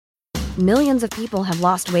Millions of people have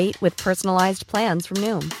lost weight with personalized plans from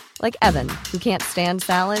Noom. Like Evan, who can't stand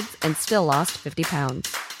salads and still lost 50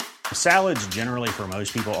 pounds. Salads generally for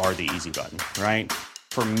most people are the easy button, right?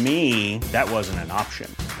 For me, that wasn't an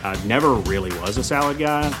option. I never really was a salad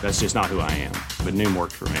guy. That's just not who I am. But Noom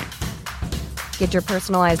worked for me. Get your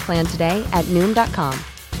personalized plan today at Noom.com.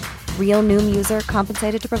 Real Noom user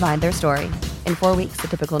compensated to provide their story. In 4 weeks, the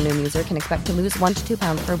typical Noom user can expect to lose 1 to 2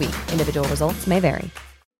 pounds per week. Individual results may vary.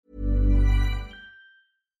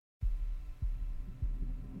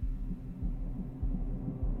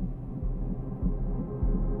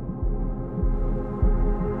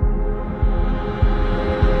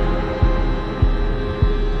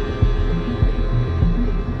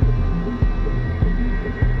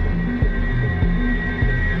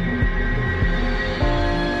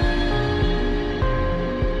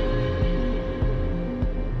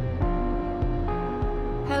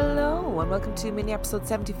 Welcome to mini episode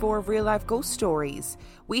 74 of Real Life Ghost Stories.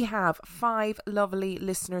 We have 5 lovely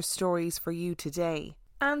listener stories for you today.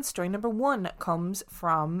 And story number 1 comes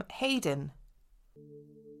from Hayden.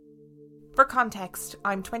 For context,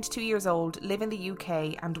 I'm 22 years old, live in the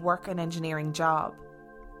UK and work an engineering job.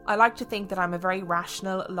 I like to think that I'm a very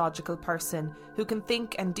rational, logical person who can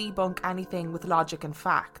think and debunk anything with logic and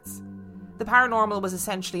facts. The paranormal was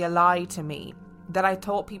essentially a lie to me that I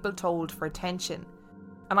thought people told for attention.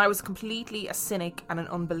 And I was completely a cynic and an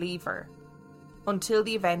unbeliever. Until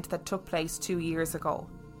the event that took place 2 years ago.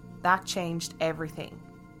 That changed everything.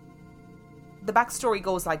 The backstory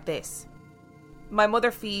goes like this. My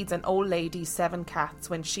mother feeds an old lady 7 cats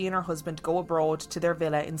when she and her husband go abroad to their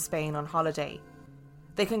villa in Spain on holiday.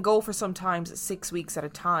 They can go for sometimes 6 weeks at a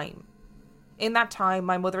time. In that time,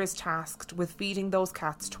 my mother is tasked with feeding those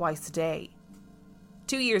cats twice a day.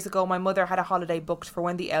 2 years ago, my mother had a holiday booked for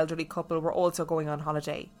when the elderly couple were also going on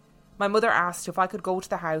holiday. My mother asked if I could go to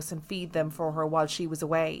the house and feed them for her while she was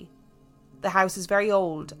away. The house is very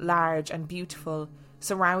old, large and beautiful,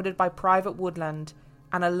 surrounded by private woodland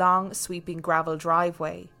and a long sweeping gravel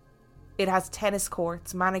driveway. It has tennis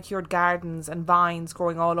courts, manicured gardens and vines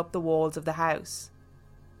growing all up the walls of the house.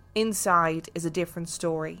 Inside is a different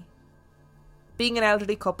story. Being an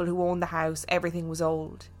elderly couple who owned the house, everything was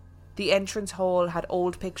old. The entrance hall had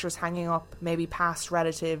old pictures hanging up, maybe past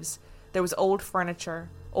relatives. There was old furniture,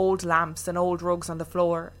 old lamps and old rugs on the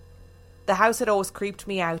floor. The house had always creeped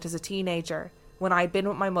me out as a teenager, when I had been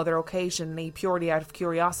with my mother occasionally, purely out of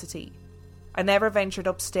curiosity. I never ventured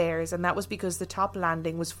upstairs, and that was because the top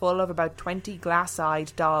landing was full of about 20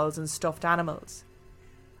 glass-eyed dolls and stuffed animals.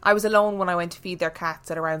 I was alone when I went to feed their cats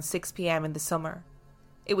at around 6 p.m. in the summer.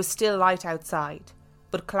 It was still light outside,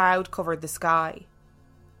 but cloud covered the sky.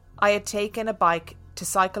 I had taken a bike to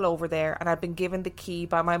cycle over there and had been given the key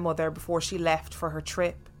by my mother before she left for her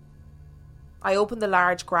trip. I opened the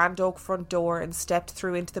large grand oak front door and stepped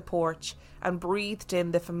through into the porch and breathed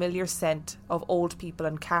in the familiar scent of old people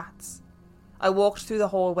and cats. I walked through the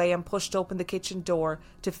hallway and pushed open the kitchen door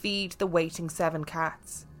to feed the waiting 7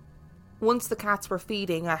 cats. Once the cats were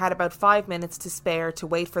feeding, I had about 5 minutes to spare to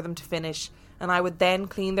wait for them to finish, and I would then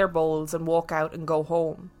clean their bowls and walk out and go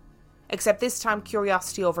home. Except this time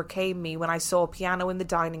curiosity overcame me when I saw a piano in the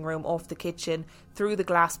dining room off the kitchen through the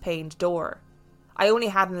glass-paned door. I only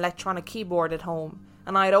had an electronic keyboard at home,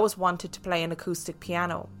 and I had always wanted to play an acoustic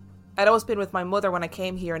piano. I'd always been with my mother when I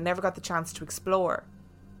came here and never got the chance to explore.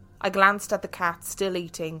 I glanced at the cats still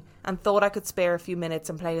eating and thought I could spare a few minutes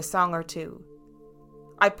and play a song or two.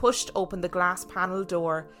 I pushed open the glass panel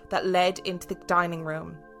door that led into the dining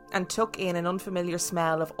room and took in an unfamiliar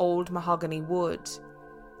smell of old mahogany wood.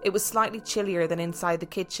 It was slightly chillier than inside the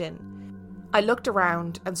kitchen. I looked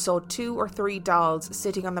around and saw 2 or 3 dolls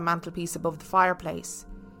sitting on the mantelpiece above the fireplace.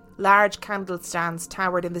 Large candle stands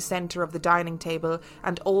towered in the centre of the dining table,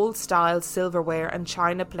 and old-style silverware and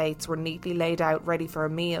china plates were neatly laid out ready for a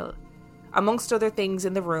meal. Amongst other things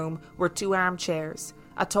in the room were 2 armchairs,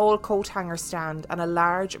 a tall coat hanger stand and a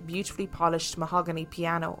large, beautifully polished mahogany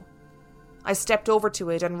piano. I stepped over to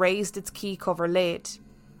it and raised its key cover lid.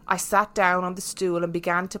 I sat down on the stool and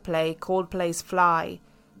began to play Coldplay's Fly,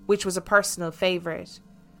 which was a personal favourite.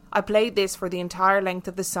 I played this for the entire length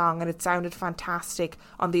of the song and it sounded fantastic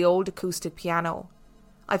on the old acoustic piano.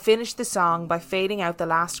 I finished the song by fading out the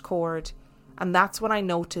last chord, and that's when I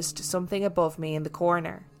noticed something above me in the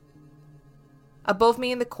corner. Above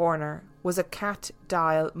me in the corner was a cat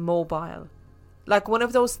dial mobile, like one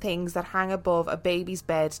of those things that hang above a baby's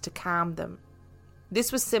bed to calm them.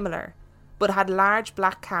 This was similar, but had large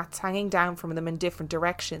black cats hanging down from them in different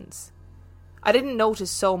directions. I didn't notice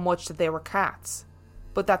so much that they were cats,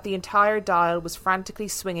 but that the entire dial was frantically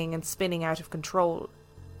swinging and spinning out of control.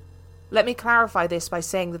 Let me clarify this by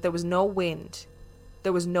saying that there was no wind.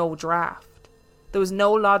 There was no draft. There was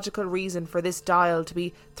no logical reason for this dial to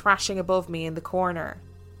be thrashing above me in the corner.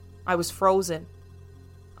 I was frozen.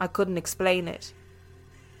 I couldn't explain it.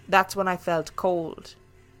 That's when I felt cold.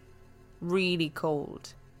 Really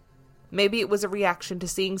cold. Maybe it was a reaction to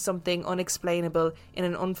seeing something unexplainable in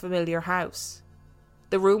an unfamiliar house.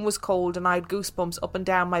 The room was cold and I had goosebumps up and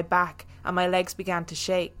down my back and my legs began to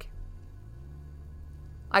shake.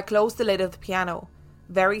 I closed the lid of the piano,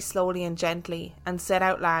 very slowly and gently, and said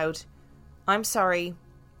out loud, "I'm sorry,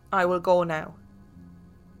 I will go now."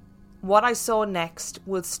 What I saw next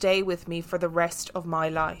will stay with me for the rest of my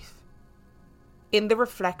life. In the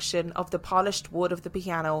reflection of the polished wood of the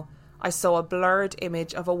piano, I saw a blurred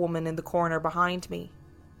image of a woman in the corner behind me.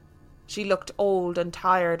 She looked old and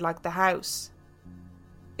tired like the house.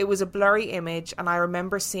 It was a blurry image, and I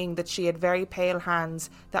remember seeing that she had very pale hands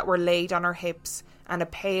that were laid on her hips and a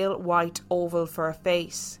pale white oval for a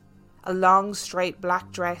face. A long straight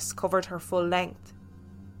black dress covered her full length.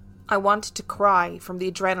 I wanted to cry from the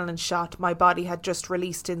adrenaline shot my body had just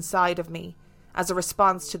released inside of me as a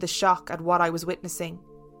response to the shock at what I was witnessing.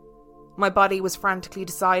 My body was frantically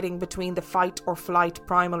deciding between the fight or flight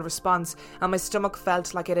primal response, and my stomach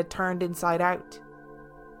felt like it had turned inside out.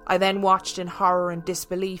 I then watched in horror and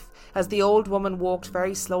disbelief as the old woman walked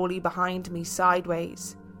very slowly behind me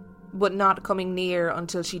sideways, but not coming near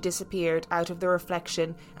until she disappeared out of the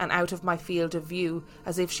reflection and out of my field of view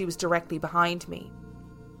as if she was directly behind me.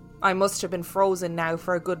 I must have been frozen now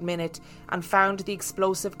for a good minute and found the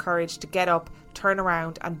explosive courage to get up, turn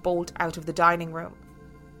around and bolt out of the dining room.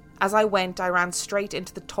 As I went, I ran straight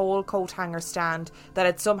into the tall coat hanger stand that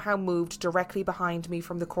had somehow moved directly behind me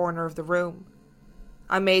from the corner of the room.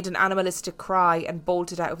 I made an animalistic cry and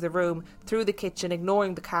bolted out of the room, through the kitchen,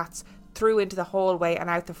 ignoring the cats, through into the hallway and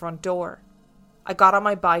out the front door. I got on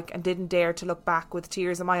my bike and didn't dare to look back with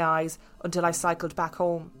tears in my eyes until I cycled back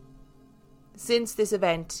home. Since this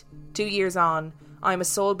event, 2 years on, I am a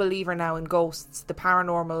sole believer now in ghosts, the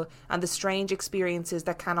paranormal, and the strange experiences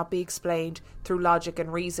that cannot be explained through logic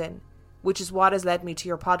and reason, which is what has led me to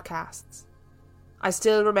your podcasts. I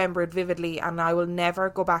still remember it vividly, and I will never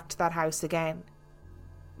go back to that house again.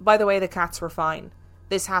 By the way, the cats were fine.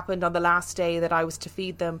 This happened on the last day that I was to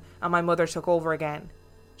feed them, and my mother took over again.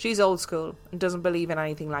 She's old school and doesn't believe in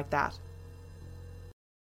anything like that.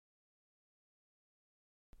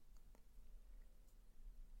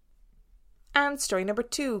 And story number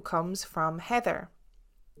 2 comes from Heather.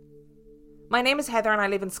 My name is Heather and I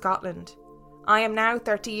live in Scotland. I am now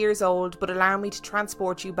 30 years old, but allow me to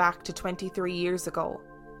transport you back to 23 years ago.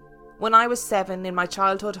 When I was 7 in my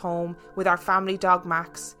childhood home with our family dog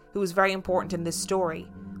Max, who was very important in this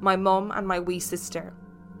story, my mum and my wee sister.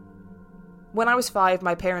 When I was 5,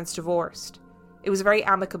 my parents divorced. It was a very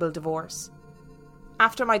amicable divorce.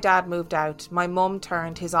 After my dad moved out, my mum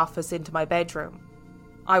turned his office into my bedroom.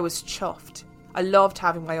 I was chuffed. I loved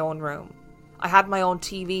having my own room. I had my own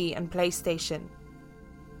TV and PlayStation.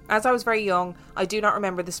 As I was very young, I do not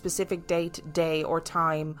remember the specific date, day or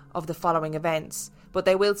time of the following events, but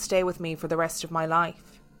they will stay with me for the rest of my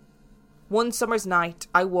life. One summer's night,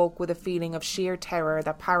 I woke with a feeling of sheer terror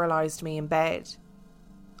that paralysed me in bed.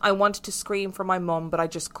 I wanted to scream for my mum, but I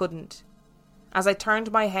just couldn't. As I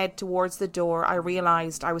turned my head towards the door, I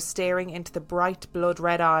realised I was staring into the bright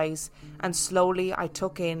blood-red eyes, and slowly I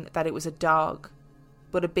took in that it was a dog,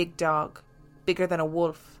 but a big dog, bigger than a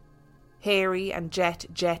wolf, hairy and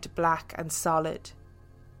jet black and solid.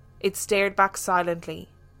 It stared back silently.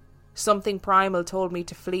 Something primal told me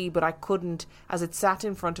to flee, but I couldn't as it sat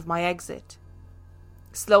in front of my exit.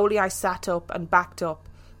 Slowly I sat up and backed up,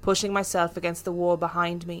 pushing myself against the wall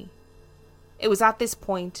behind me. It was at this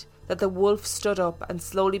point that the wolf stood up and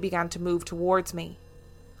slowly began to move towards me.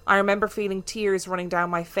 I remember feeling tears running down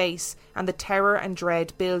my face and the terror and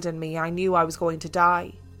dread build in me. I knew I was going to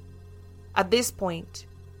die. At this point,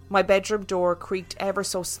 my bedroom door creaked ever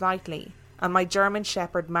so slightly, and my German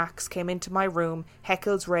Shepherd Max came into my room,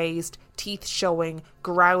 hackles raised, teeth showing,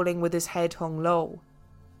 growling with his head hung low.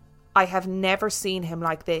 I have never seen him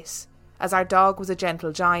like this, as our dog was a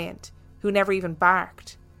gentle giant, who never even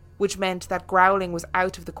barked, which meant that growling was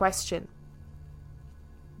out of the question.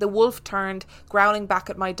 The wolf turned, growling back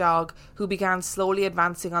at my dog, who began slowly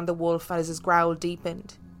advancing on the wolf as his growl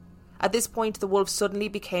deepened. At this point, the wolf suddenly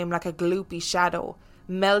became like a gloopy shadow,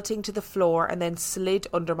 melting to the floor and then slid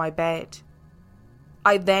under my bed.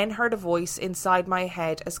 I then heard a voice inside my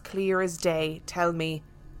head as clear as day tell me,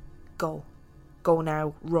 "Go. Go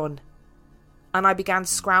now. Run." And I began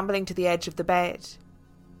scrambling to the edge of the bed.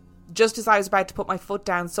 Just as I was about to put my foot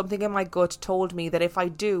down, something in my gut told me that if I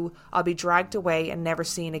do, I'll be dragged away and never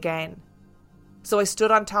seen again. So I stood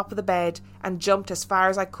on top of the bed and jumped as far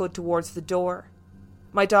as I could towards the door.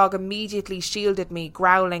 My dog immediately shielded me,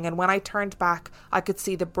 growling, and when I turned back, I could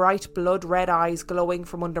see the bright blood-red eyes glowing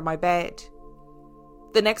from under my bed.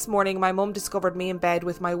 The next morning, my mum discovered me in bed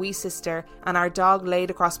with my wee sister and our dog laid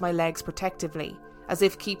across my legs protectively, as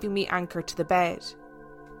if keeping me anchored to the bed.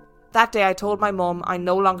 That day I told my mum I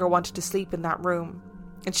no longer wanted to sleep in that room,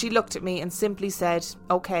 and she looked at me and simply said,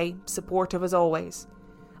 "Okay," supportive as always.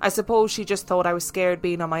 I suppose she just thought I was scared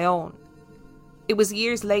being on my own. It was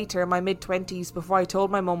years later, in my mid-20s, before I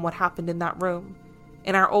told my mum what happened in that room.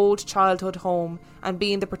 In our old childhood home, and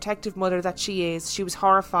being the protective mother that she is, she was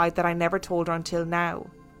horrified that I never told her until now.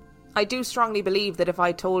 I do strongly believe that if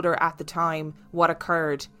I told her at the time what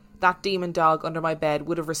occurred, that demon dog under my bed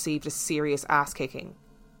would have received a serious ass-kicking.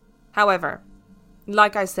 However,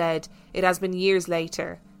 like I said, it has been years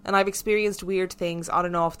later, and I've experienced weird things on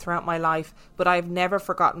and off throughout my life, but I have never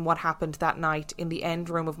forgotten what happened that night in the end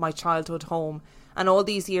room of my childhood home, and all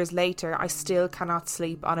these years later I still cannot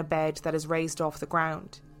sleep on a bed that is raised off the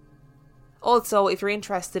ground. Also, if you're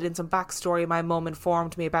interested in some backstory my mum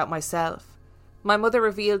informed me about myself, my mother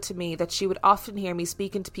revealed to me that she would often hear me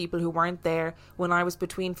speaking to people who weren't there when I was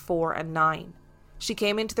between 4 and 9. She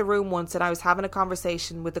came into the room once and I was having a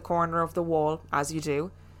conversation with the corner of the wall, as you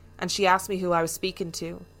do, and she asked me who I was speaking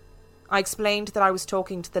to. I explained that I was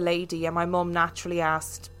talking to the lady, and my mum naturally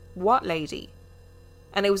asked, "What lady?"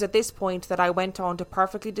 And it was at this point that I went on to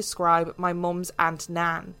perfectly describe my mum's Aunt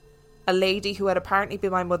Nan, a lady who had apparently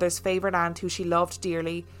been my mother's favourite aunt who she loved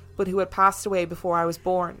dearly, but who had passed away before I was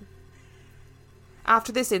born.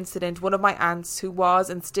 After this incident, one of my aunts, who was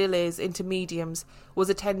and still is into mediums, was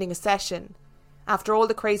attending a session. After all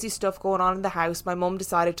the crazy stuff going on in the house, my mum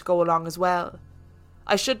decided to go along as well.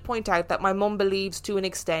 I should point out that my mum believes to an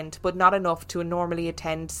extent, but not enough to normally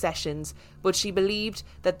attend sessions, but she believed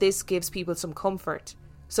that this gives people some comfort,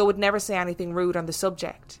 so would never say anything rude on the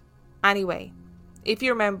subject. Anyway, if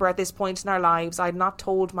you remember, at this point in our lives, I had not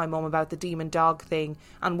told my mum about the demon dog thing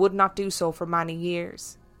and would not do so for many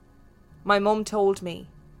years. My mum told me,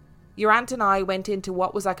 "Your aunt and I went into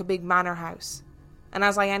what was like a big manor house, and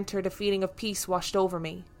as I entered, a feeling of peace washed over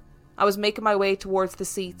me. I was making my way towards the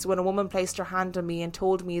seats when a woman placed her hand on me and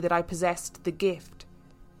told me that I possessed the gift.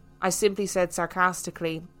 I simply said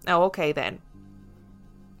sarcastically, 'Oh, okay then.'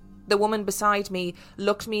 The woman beside me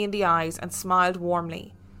looked me in the eyes and smiled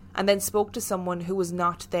warmly, and then spoke to someone who was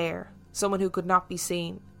not there, someone who could not be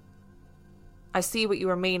seen. 'I see what you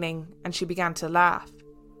were meaning,' and she began to laugh.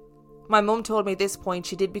 My mum told me at this point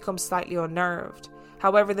she did become slightly unnerved.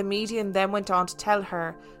 However, the medium then went on to tell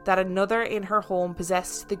her that another in her home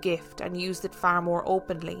possessed the gift and used it far more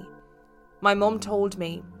openly. My mum told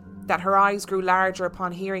me that her eyes grew larger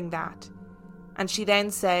upon hearing that, and she then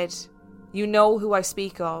said, 'You know who I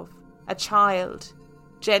speak of, a child,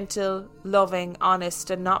 gentle, loving, honest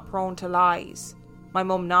and not prone to lies.' My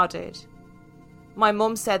mum nodded. My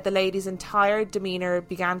mum said the lady's entire demeanour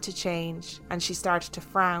began to change and she started to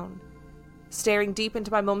frown. Staring deep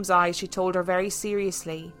into my mum's eyes, she told her very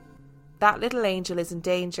seriously, 'That little angel is in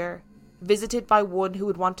danger, visited by one who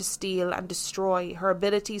would want to steal and destroy. Her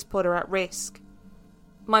abilities put her at risk.'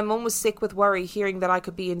 My mum was sick with worry hearing that I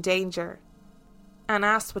could be in danger, and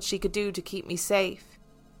asked what she could do to keep me safe.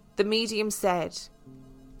 The medium said,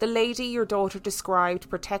 'The lady your daughter described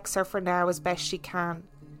protects her for now as best she can,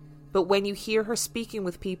 but when you hear her speaking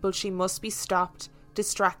with people, she must be stopped,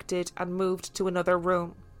 distracted and moved to another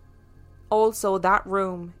room. Also, that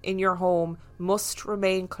room in your home must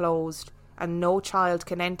remain closed and no child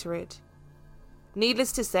can enter it.'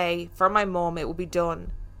 Needless to say, for my mum it would be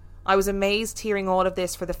done. I was amazed hearing all of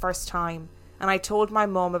this for the first time, and I told my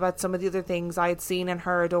mum about some of the other things I had seen and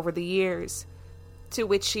heard over the years, to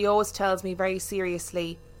which she always tells me very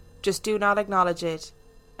seriously, 'Just do not acknowledge it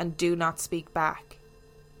and do not speak back.'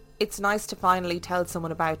 It's nice to finally tell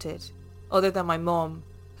someone about it, other than my mum,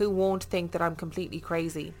 who won't think that I'm completely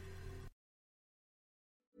crazy.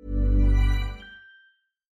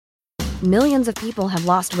 Millions of people have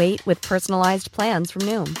lost weight with personalized plans from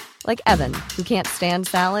Noom. Like Evan, who can't stand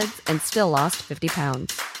salads and still lost 50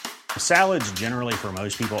 pounds. Salads generally for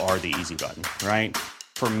most people are the easy button, right?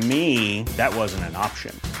 For me, that wasn't an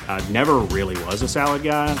option. I never really was a salad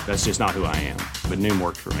guy. That's just not who I am. But Noom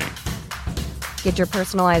worked for me. Get your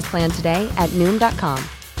personalized plan today at Noom.com.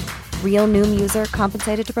 Real Noom user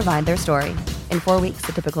compensated to provide their story. In 4 weeks,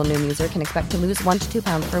 the typical Noom user can expect to lose 1 to 2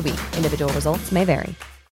 pounds per week. Individual results may vary.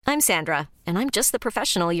 I'm Sandra, and I'm just the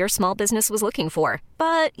professional your small business was looking for.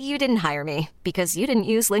 But you didn't hire me because you didn't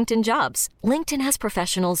use LinkedIn Jobs. LinkedIn has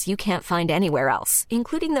professionals you can't find anywhere else,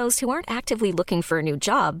 including those who aren't actively looking for a new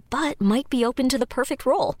job, but might be open to the perfect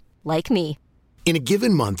role, like me. In a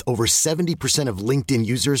given month, over 70% of LinkedIn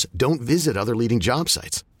users don't visit other leading job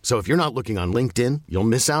sites. So if you're not looking on LinkedIn, you'll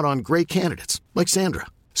miss out on great candidates like Sandra.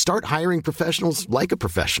 Start hiring professionals like a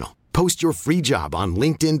professional. Post your free job on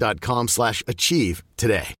linkedin.com/achieve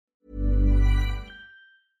today.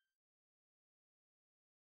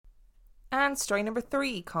 And story number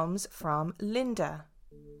 3 comes from Linda.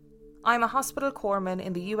 I'm a hospital corpsman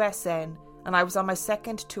in the USN, and I was on my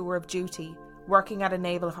second tour of duty, working at a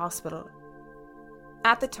naval hospital.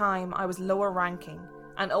 At the time, I was lower ranking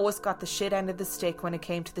and always got the shit end of the stick when it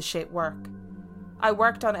came to the shit work. I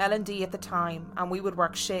worked on L&D at the time, and we would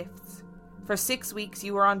work shifts. For 6 weeks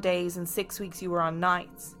you were on days and 6 weeks you were on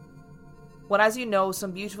nights. Well, as you know,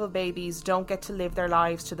 some beautiful babies don't get to live their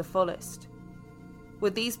lives to the fullest.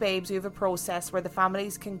 With these babes, we have a process where the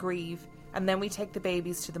families can grieve, and then we take the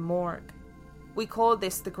babies to the morgue. We call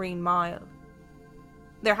this the Green Mile.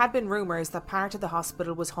 There had been rumours that part of the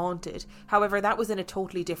hospital was haunted, however that was in a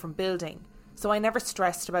totally different building, so I never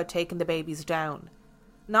stressed about taking the babies down.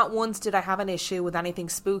 Not once did I have an issue with anything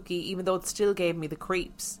spooky, even though it still gave me the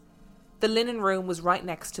creeps. The linen room was right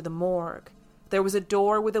next to the morgue. There was a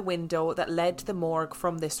door with a window that led to the morgue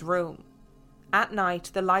from this room. At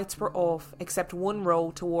night, the lights were off except one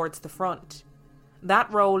row towards the front. That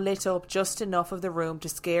row lit up just enough of the room to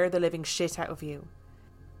scare the living shit out of you.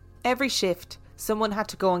 Every shift, someone had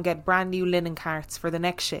to go and get brand new linen carts for the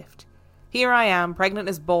next shift. Here I am, pregnant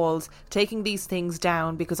as balls, taking these things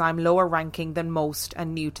down because I'm lower ranking than most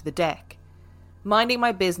and new to the deck. Minding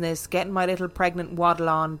my business, getting my little pregnant waddle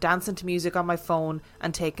on, dancing to music on my phone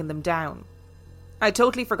and taking them down. I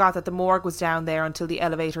totally forgot that the morgue was down there until the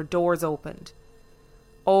elevator doors opened.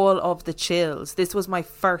 All of the chills. This was my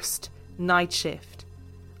first night shift.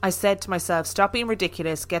 I said to myself, stop being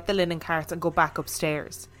ridiculous, get the linen carts and go back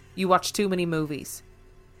upstairs. You watch too many movies.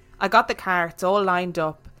 I got the carts all lined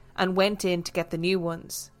up and went in to get the new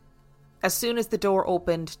ones. As soon as the door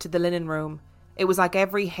opened to the linen room, it was like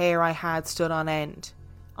every hair I had stood on end.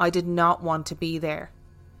 I did not want to be there.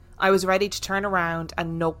 I was ready to turn around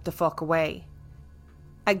and nope the fuck away.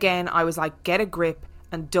 Again, I was like, get a grip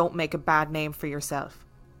and don't make a bad name for yourself.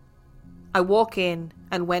 I walk in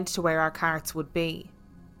and went to where our carts would be.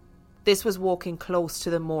 This was walking close to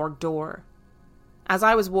the morgue door. As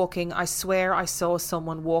I was walking, I swear I saw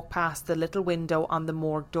someone walk past the little window on the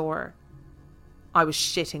morgue door. I was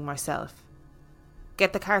shitting myself.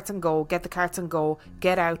 Get the carts and go, get the carts and go,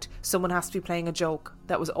 get out, someone has to be playing a joke.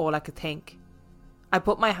 That was all I could think. I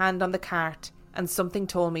put my hand on the cart and something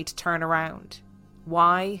told me to turn around.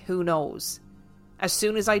 Why? Who knows? As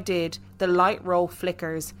soon as I did, the light row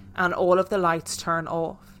flickers and all of the lights turn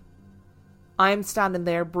off. I am standing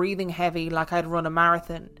there breathing heavy like I'd run a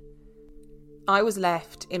marathon. I was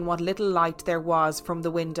left in what little light there was from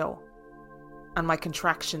the window, and my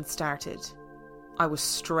contractions started. I was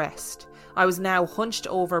stressed. I was now hunched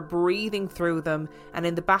over, breathing through them, and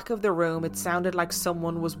in the back of the room it sounded like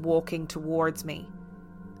someone was walking towards me.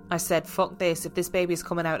 I said, fuck this, if this baby is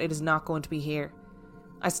coming out, it is not going to be here.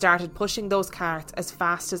 I started pushing those carts as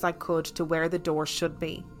fast as I could to where the door should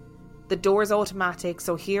be. The door's automatic,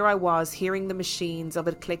 so here I was hearing the machines of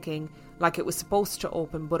it clicking like it was supposed to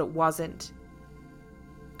open, but it wasn't.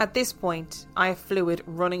 At this point, I have fluid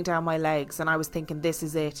running down my legs and I was thinking, this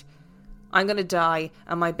is it. I'm going to die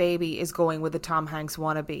and my baby is going with a Tom Hanks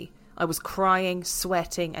wannabe. I was crying,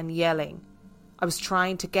 sweating and yelling. I was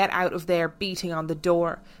trying to get out of there, beating on the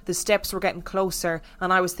door. The steps were getting closer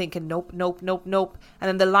and I was thinking, nope, nope, nope, nope. And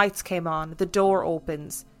then the lights came on, the door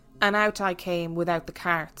opens, and out I came without the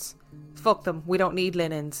carts. Fuck them, we don't need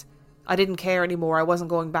linens. I didn't care anymore, I wasn't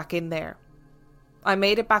going back in there. I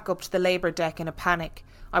made it back up to the labour deck in a panic.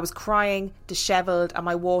 I was crying, dishevelled, and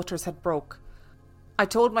my waters had broke. I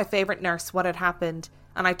told my favourite nurse what had happened,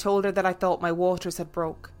 and I told her that I thought my waters had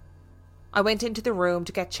broke. I went into the room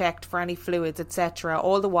to get checked for any fluids, etc.,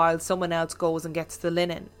 all the while someone else goes and gets the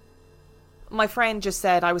linen. My friend just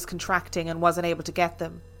said I was contracting and wasn't able to get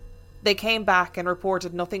them. They came back and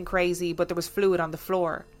reported nothing crazy, but there was fluid on the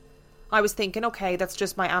floor. I was thinking, okay, that's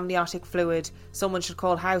just my amniotic fluid, someone should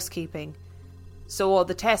call housekeeping. So all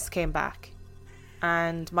the tests came back,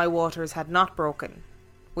 and my waters had not broken,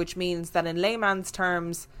 which means that in layman's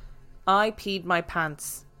terms, I peed my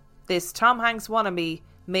pants. This Tom Hanks wannabe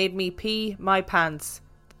made me pee my pants.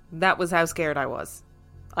 That was how scared I was.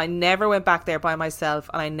 I never went back there by myself,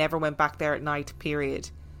 and I never went back there at night,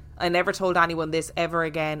 period. I never told anyone this ever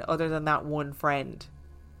again other than that one friend.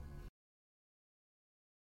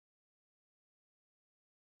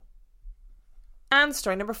 And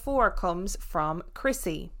story number 4 comes from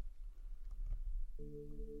Chrissy.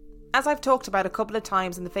 As I've talked about a couple of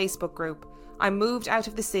times in the Facebook group, I moved out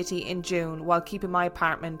of the city in June while keeping my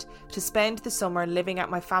apartment to spend the summer living at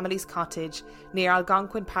my family's cottage near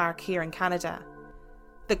Algonquin Park here in Canada.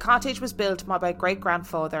 The cottage was built by my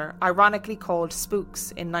great-grandfather, ironically called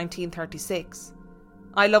Spooks, in 1936.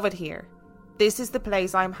 I love it here. This is the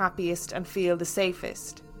place I'm happiest and feel the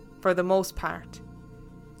safest, for the most part.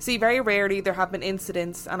 See, very rarely there have been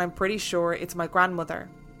incidents, and I'm pretty sure it's my grandmother.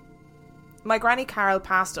 My Granny Carol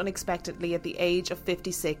passed unexpectedly at the age of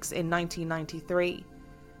 56 in 1993.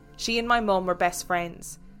 She and my mum were best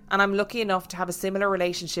friends, and I'm lucky enough to have a similar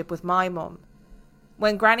relationship with my mum.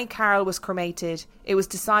 When Granny Carol was cremated, it was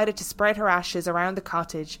decided to spread her ashes around the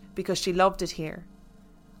cottage because she loved it here.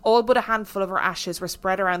 All but a handful of her ashes were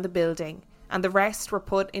spread around the building, and the rest were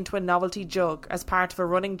put into a novelty jug as part of a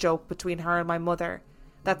running joke between her and my mother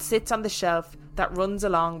that sits on the shelf that runs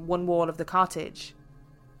along one wall of the cottage.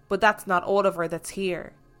 But that's not all of her that's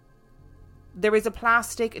here. There is a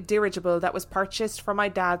plastic dirigible that was purchased for my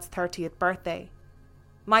dad's 30th birthday.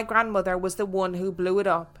 My grandmother was the one who blew it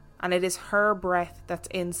up, and it is her breath that's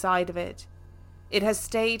inside of it. It has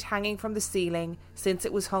stayed hanging from the ceiling since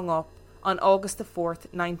it was hung up on August the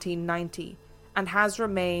 4th, 1990, and has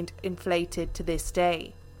remained inflated to this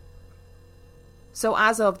day. So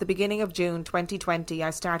as of the beginning of June 2020, I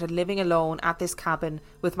started living alone at this cabin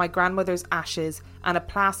with my grandmother's ashes and a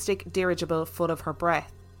plastic dirigible full of her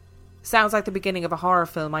breath. Sounds like the beginning of a horror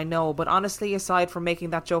film, I know, but honestly, aside from making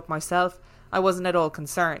that joke myself, I wasn't at all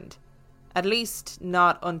concerned. At least,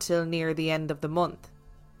 not until near the end of the month.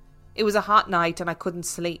 It was a hot night and I couldn't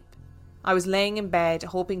sleep. I was laying in bed,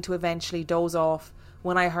 hoping to eventually doze off,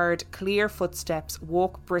 when I heard clear footsteps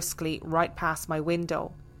walk briskly right past my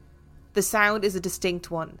window. The sound is a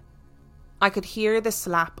distinct one. I could hear the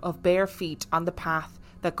slap of bare feet on the path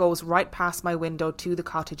that goes right past my window to the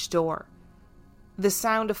cottage door. The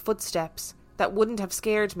sound of footsteps that wouldn't have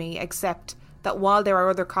scared me, except that while there are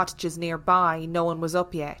other cottages nearby, no one was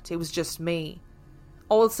up yet. It was just me.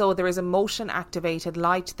 Also, there is a motion-activated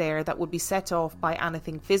light there that would be set off by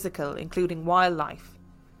anything physical, including wildlife.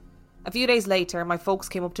 A few days later, my folks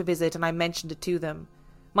came up to visit and I mentioned it to them.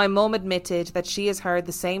 My mum admitted that she has heard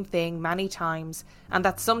the same thing many times, and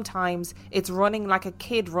that sometimes it's running like a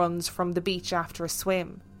kid runs from the beach after a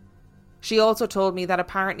swim. She also told me that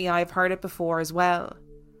apparently I have heard it before as well.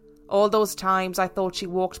 All those times I thought she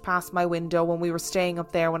walked past my window when we were staying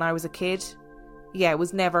up there when I was a kid. Yeah, it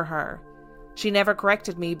was never her. She never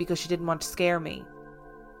corrected me because she didn't want to scare me.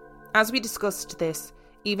 As we discussed this,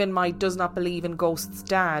 even my does not believe in ghosts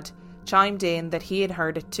dad chimed in that he had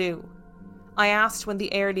heard it too. I asked when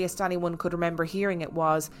the earliest anyone could remember hearing it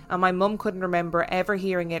was, and my mum couldn't remember ever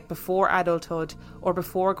hearing it before adulthood or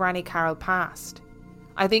before Granny Carol passed.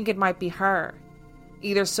 I think it might be her.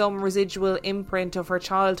 Either some residual imprint of her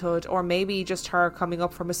childhood or maybe just her coming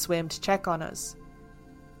up from a swim to check on us.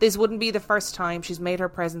 This wouldn't be the first time she's made her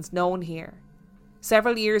presence known here.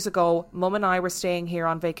 Several years ago, Mum and I were staying here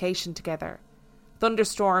on vacation together.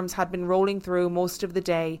 Thunderstorms had been rolling through most of the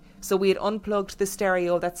day, so we had unplugged the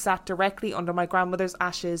stereo that sat directly under my grandmother's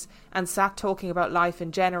ashes and sat talking about life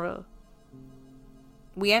in general.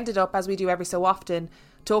 We ended up, as we do every so often,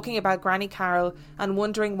 talking about Granny Carol and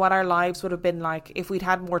wondering what our lives would have been like if we'd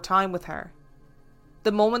had more time with her.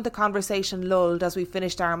 The moment the conversation lulled as we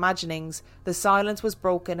finished our imaginings, the silence was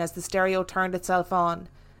broken as the stereo turned itself on,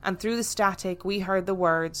 and through the static we heard the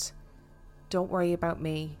words, "Don't worry about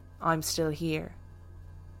me, I'm still here,"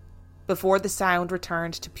 before the sound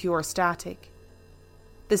returned to pure static.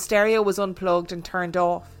 The stereo was unplugged and turned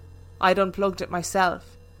off. I'd unplugged it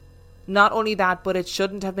myself. Not only that, but it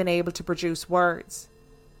shouldn't have been able to produce words.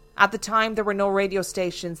 At the time, there were no radio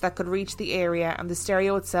stations that could reach the area, and the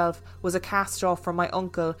stereo itself was a cast-off from my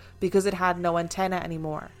uncle because it had no antenna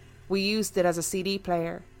anymore. We used it as a CD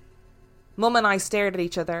player. Mum and I stared at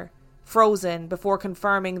each other, frozen, before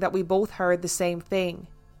confirming that we both heard the same thing.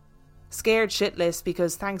 Scared shitless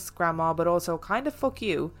because thanks Grandma, but also kind of fuck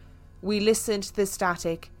you, we listened to the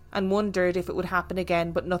static and wondered if it would happen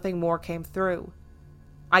again, but nothing more came through.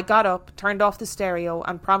 I got up, turned off the stereo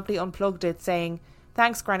and promptly unplugged it, saying,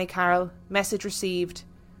 "Thanks Granny Carol, message received.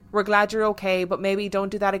 We're glad you're okay, but maybe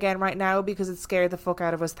don't do that again right now because it scared the fuck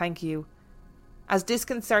out of us, thank you." As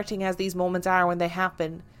disconcerting as these moments are when they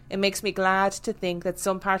happen, it makes me glad to think that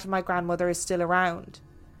some part of my grandmother is still around.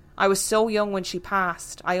 I was so young when she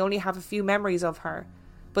passed, I only have a few memories of her,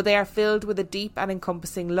 but they are filled with a deep and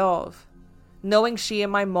encompassing love. Knowing she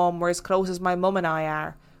and my mum were as close as my mum and I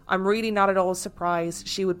are, I'm really not at all surprised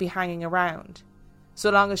she would be hanging around. So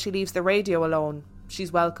long as she leaves the radio alone,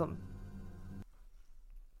 she's welcome.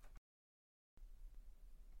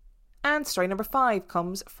 And story number 5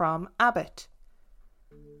 comes from Abbott.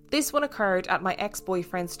 This one occurred at my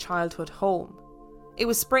ex-boyfriend's childhood home. It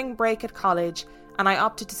was spring break at college and I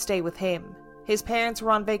opted to stay with him. His parents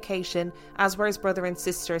were on vacation, as were his brother and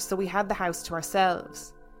sister, so we had the house to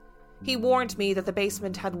ourselves. He warned me that the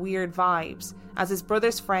basement had weird vibes, as his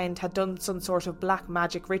brother's friend had done some sort of black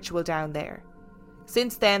magic ritual down there.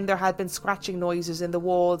 Since then, there had been scratching noises in the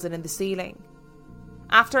walls and in the ceiling.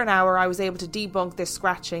 After an hour, I was able to debunk this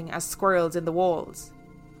scratching as squirrels in the walls.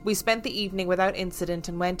 We spent the evening without incident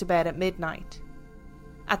and went to bed at midnight.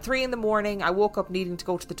 At 3 a.m, I woke up needing to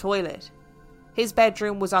go to the toilet. His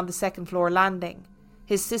bedroom was on the second floor landing.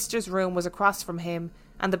 His sister's room was across from him,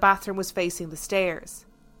 and the bathroom was facing the stairs.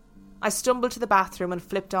 I stumbled to the bathroom and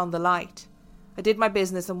flipped on the light. I did my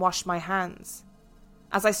business and washed my hands.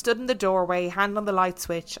 As I stood in the doorway, hand on the light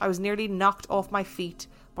switch, I was nearly knocked off my feet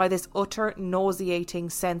by this utter nauseating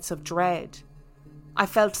sense of dread. I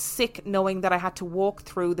felt sick knowing that I had to walk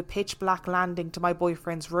through the pitch black landing to my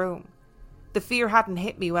boyfriend's room. The fear hadn't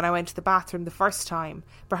hit me when I went to the bathroom the first time,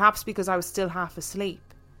 perhaps because I was still half asleep.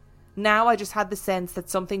 Now I just had the sense that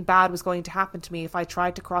something bad was going to happen to me if I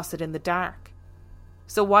tried to cross it in the dark.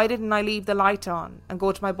 So why didn't I leave the light on and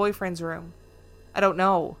go to my boyfriend's room? I don't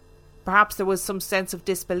know. Perhaps there was some sense of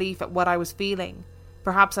disbelief at what I was feeling.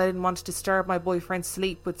 Perhaps I didn't want to disturb my boyfriend's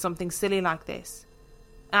sleep with something silly like this.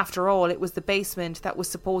 After all, it was the basement that was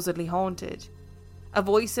supposedly haunted. A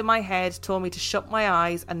voice in my head told me to shut my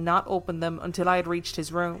eyes and not open them until I had reached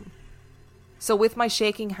his room. So with my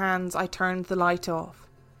shaking hands, I turned the light off.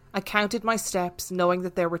 I counted my steps, knowing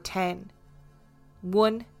that there were 10.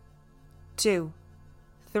 1, 2,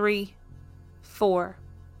 3, 4.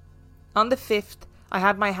 On the 5th, I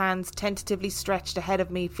had my hands tentatively stretched ahead of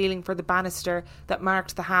me, feeling for the banister that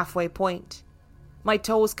marked the halfway point. My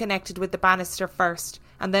toes connected with the banister first,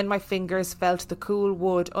 and then my fingers felt the cool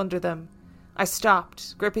wood under them. I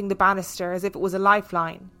stopped, gripping the banister as if it was a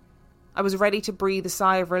lifeline. I was ready to breathe a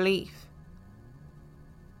sigh of relief.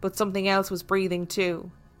 But something else was breathing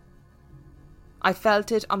too. I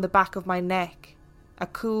felt it on the back of my neck, a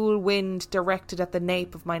cool wind directed at the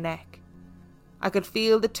nape of my neck. I could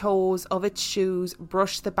feel the toes of its shoes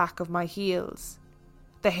brush the back of my heels.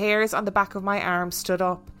 The hairs on the back of my arm stood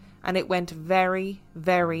up, and it went very,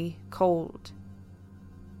 very cold.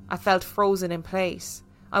 I felt frozen in place.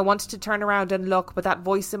 I wanted to turn around and look, but that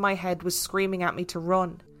voice in my head was screaming at me to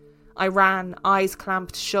run. I ran, eyes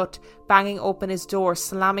clamped shut, banging open his door,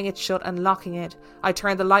 slamming it shut and locking it. I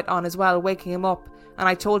turned the light on as well, waking him up, and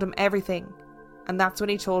I told him everything. And that's when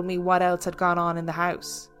he told me what else had gone on in the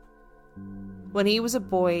house. When he was a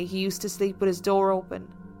boy, he used to sleep with his door open.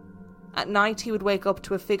 At night, he would wake up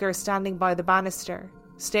to a figure standing by the banister,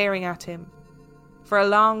 staring at him. For a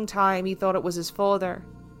long time, he thought it was his father.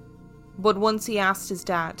 But once he asked his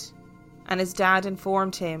dad, and his dad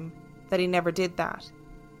informed him that he never did that.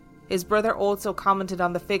 His brother also commented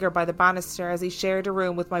on the figure by the banister as he shared a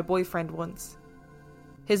room with my boyfriend once.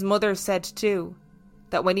 His mother said too,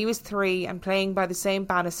 that when he was 3 and playing by the same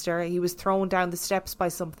banister, he was thrown down the steps by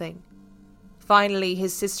something. Finally,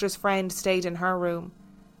 his sister's friend stayed in her room,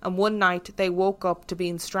 and one night they woke up to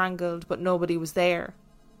being strangled, but nobody was there.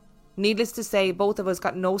 Needless to say, both of us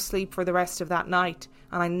got no sleep for the rest of that night,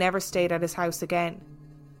 and I never stayed at his house again.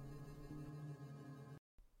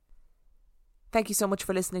 Thank you so much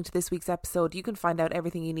for listening to this week's episode. You can find out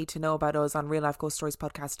everything you need to know about us on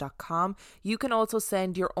reallifeghoststoriespodcast.com. You can also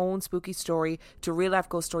send your own spooky story to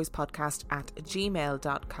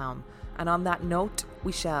reallifeghoststoriespodcast@gmail.com. And on that note,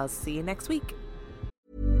 we shall see you next week.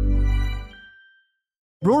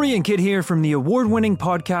 Rory and Kid here from the award-winning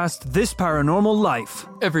podcast This Paranormal Life.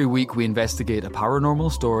 Every week we investigate a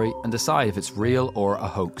paranormal story and decide if it's real or a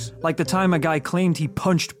hoax. Like the time a guy claimed he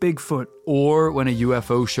punched Bigfoot. Or when a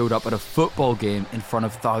UFO showed up at a football game in front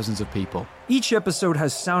of thousands of people. Each episode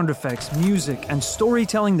has sound effects, music, and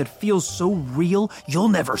storytelling that feels so real, you'll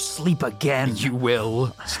never sleep again. You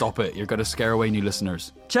will. Stop it. You're going to scare away new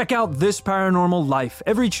listeners. Check out This Paranormal Life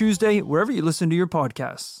every Tuesday, wherever you listen to your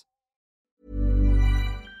podcasts.